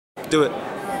Do it.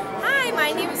 Hi,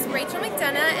 my name is Rachel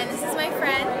McDonough, and this is my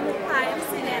friend. Hi, I'm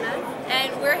Savannah,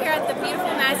 and we're here at the beautiful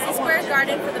Madison Square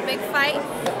Garden for the big fight,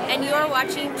 and you are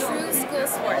watching True School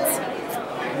Sports.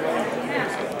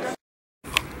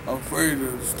 I'm afraid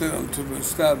to step into the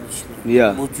establishment.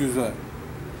 Yeah. What you say?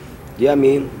 Yeah, I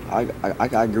mean, I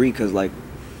agree, because like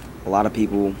a lot of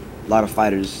people, a lot of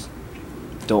fighters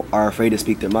are afraid to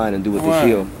speak their mind and do what they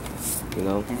feel. You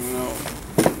know.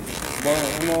 But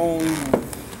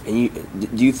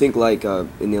And do you think like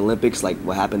in the Olympics, like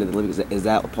what happened in the Olympics, is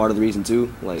that part of the reason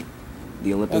too? Like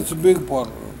the Olympics. That's a big part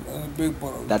of it. That's a big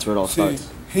part of it. That's where it all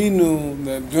starts. He knew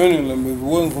that during the Olympics, if it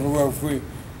wasn't for the referee,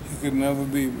 he could never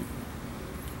beat me.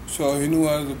 So he knew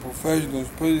as a professional,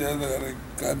 especially as I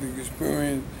got the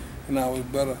experience and I was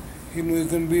better, he knew he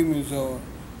couldn't beat me. So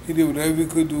he did whatever he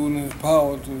could do in his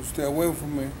power to stay away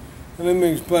from me. And let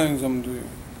me explain something to you.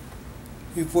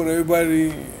 He fought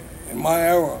everybody in my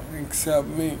era except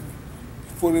me. He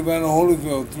fought Evander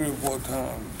Holyfield 3 or 4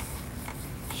 times.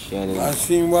 I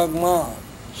seen Rockman,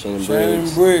 Shannon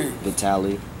Briggs,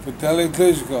 Vitaly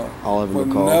Klitschko, Oliver but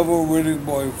McCall. never Riddick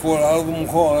Bowe. He fought Oliver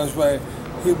McCall, that's right.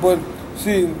 But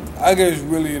see, I guess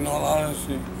really in all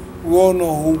honesty, we all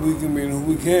know who we can beat and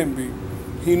who we can't beat.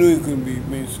 He knew he couldn't beat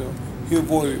me, so he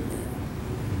avoided me.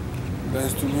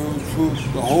 That's the real truth.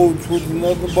 The whole truth is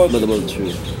nothing but the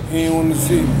truth. He ain't want to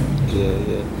see me.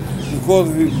 Yeah. Because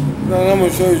now I'm going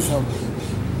to show you something.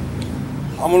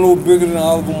 I'm a little bigger than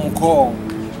Oliver McCall.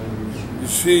 You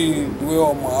see, the way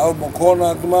Oliver McCall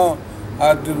knocked him out,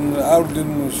 I did him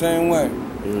the same way.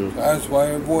 So that's why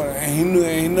he avoided it. And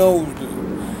he knows this.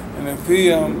 And if he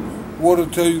were to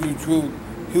tell you the truth,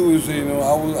 he would say, you know,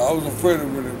 I was afraid of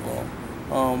Riddick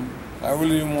Bowe. I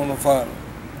really didn't want to fight him.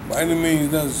 By any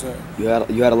means necessary. You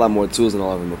had a lot more tools than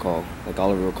Oliver McCall. Like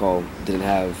Oliver McCall didn't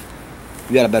have.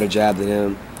 You had a better jab than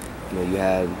him. You know, you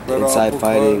had inside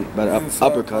fighting, better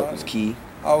uppercut was key.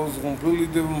 I was a completely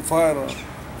different fighter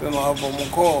than Oliver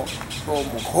McCall. So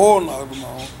McCall knocked him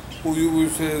out, who you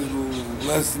would say is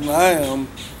less than I am.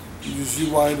 You see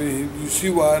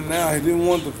why now he didn't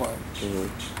want to fight.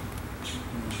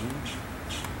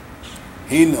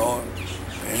 He knows it,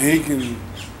 and he can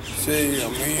say a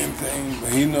million things,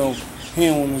 but he know he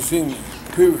didn't want to see me.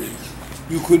 Period.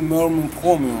 You couldn't melt him and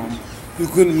pour me on me. You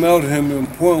couldn't melt him and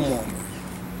pour him on me.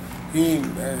 He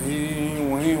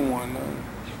ain't want nothing.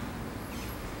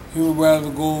 He would rather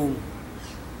go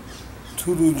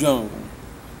to the jungle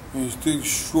and stick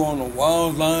straw on a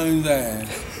wild lion's ass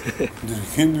than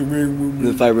get the ring with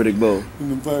me. The fight Riddick Bowe.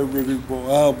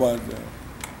 How about that?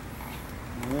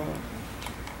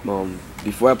 Yeah.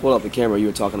 Before I pulled up the camera, you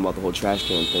were talking about the whole trash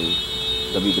can thing.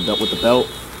 The belt with the belt.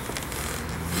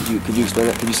 Could you explain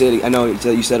that? Could you say it? I know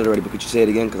you said it already, but could you say it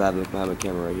again? Because I have a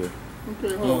camera right here.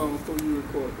 Okay, hold on before you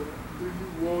record that. Do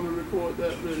you want to record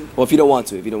that, really? Well, if you don't want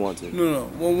to. No.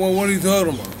 What are you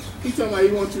talking about? He's talking about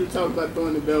he wants you to talk about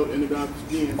throwing the belt in the garbage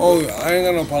bin. Oh, yeah, I ain't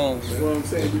got no problem with that. Well, I'm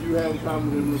saying, do you have a problem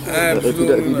with him recording?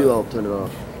 Absolutely If you do, I'll turn it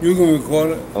off. You can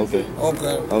record it.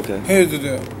 Okay. Here's the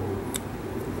deal.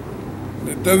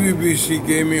 The WBC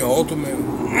gave me an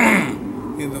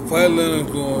ultimatum. Either fight Lennox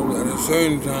Lewis at a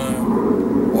certain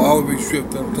time, or I would be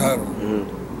stripped of the title.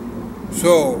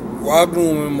 So Rob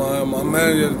Newman, my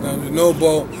manager at the time, said, "No,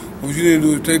 Bo, what you need to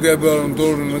do is take that belt and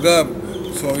throw it in the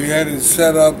garbage." So he had to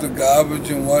set up the garbage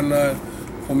and whatnot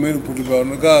for me to put the belt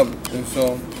in the garbage. And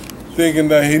so, thinking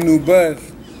that he knew best,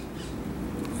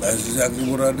 that's exactly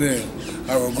what I did.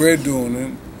 I regret doing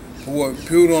it. But what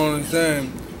people don't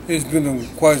understand, it's been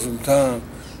quite some time.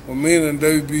 But me and the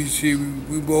WBC,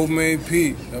 we both made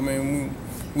peace. I mean,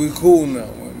 we cool now.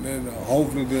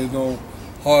 Hopefully there's no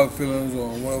hard feelings or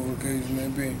whatever the case may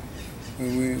be.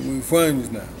 We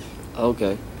friends now.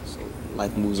 Okay. So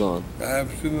life moves on.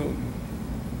 Absolutely.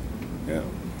 Yeah.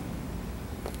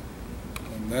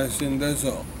 And that's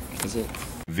all. That's it.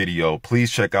 Video.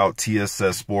 Please check out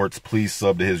TSS Sports. Please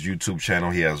sub to his YouTube channel.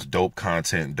 He has dope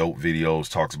content, dope videos,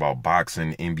 talks about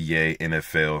boxing, NBA,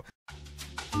 NFL.